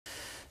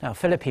Now,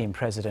 Philippine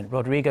President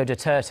Rodrigo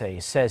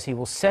Duterte says he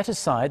will set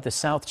aside the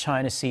South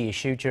China Sea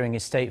issue during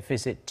his state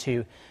visit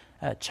to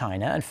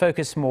China and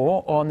focus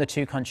more on the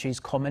two countries'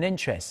 common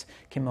interests.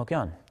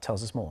 Mok-yeon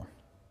tells us more.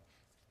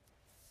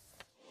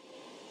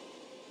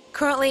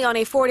 Currently on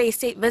a 4-day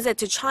state visit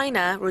to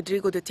China,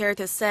 Rodrigo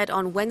Duterte said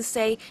on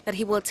Wednesday that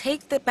he will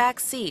take the back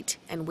seat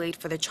and wait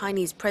for the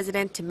Chinese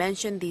president to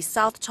mention the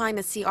South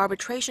China Sea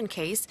arbitration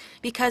case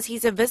because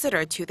he's a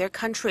visitor to their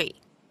country.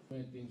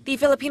 The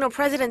Filipino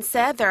president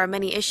said there are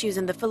many issues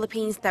in the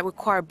Philippines that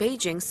require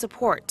Beijing's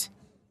support.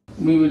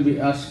 We will be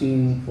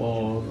asking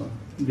for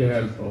the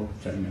help of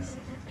China.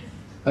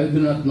 I do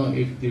not know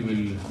if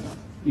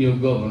your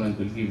government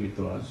will give it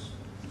to us.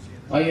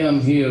 I am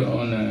here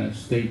on a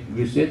state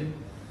visit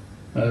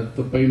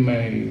to pay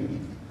my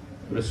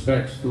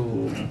respects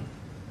to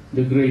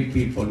the great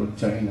people of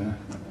China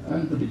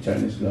and to the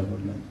Chinese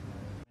government.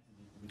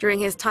 During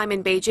his time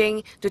in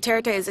Beijing,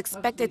 Duterte is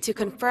expected to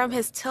confirm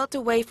his tilt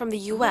away from the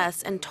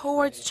U.S. and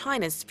towards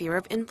China's sphere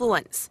of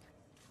influence.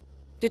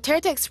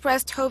 Duterte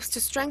expressed hopes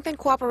to strengthen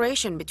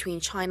cooperation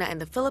between China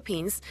and the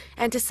Philippines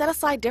and to set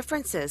aside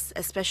differences,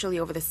 especially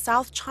over the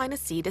South China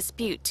Sea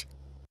dispute.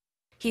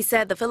 He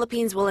said the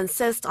Philippines will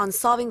insist on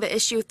solving the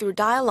issue through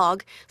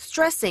dialogue,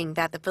 stressing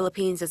that the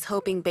Philippines is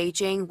hoping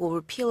Beijing will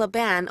repeal a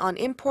ban on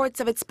imports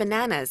of its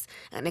bananas,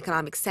 an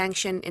economic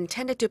sanction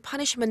intended to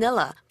punish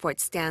Manila for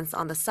its stance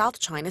on the South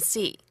China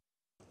Sea.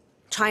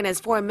 China's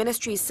foreign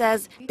ministry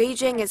says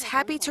Beijing is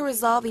happy to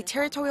resolve the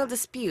territorial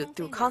dispute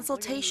through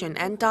consultation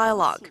and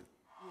dialogue.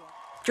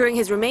 During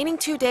his remaining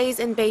 2 days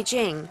in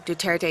Beijing,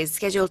 Duterte is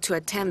scheduled to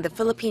attend the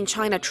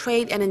Philippine-China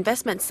Trade and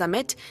Investment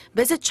Summit,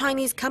 visit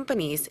Chinese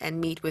companies, and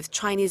meet with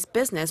Chinese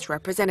business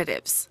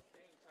representatives.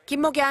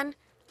 Mok-yeon,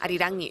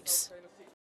 Arirang News.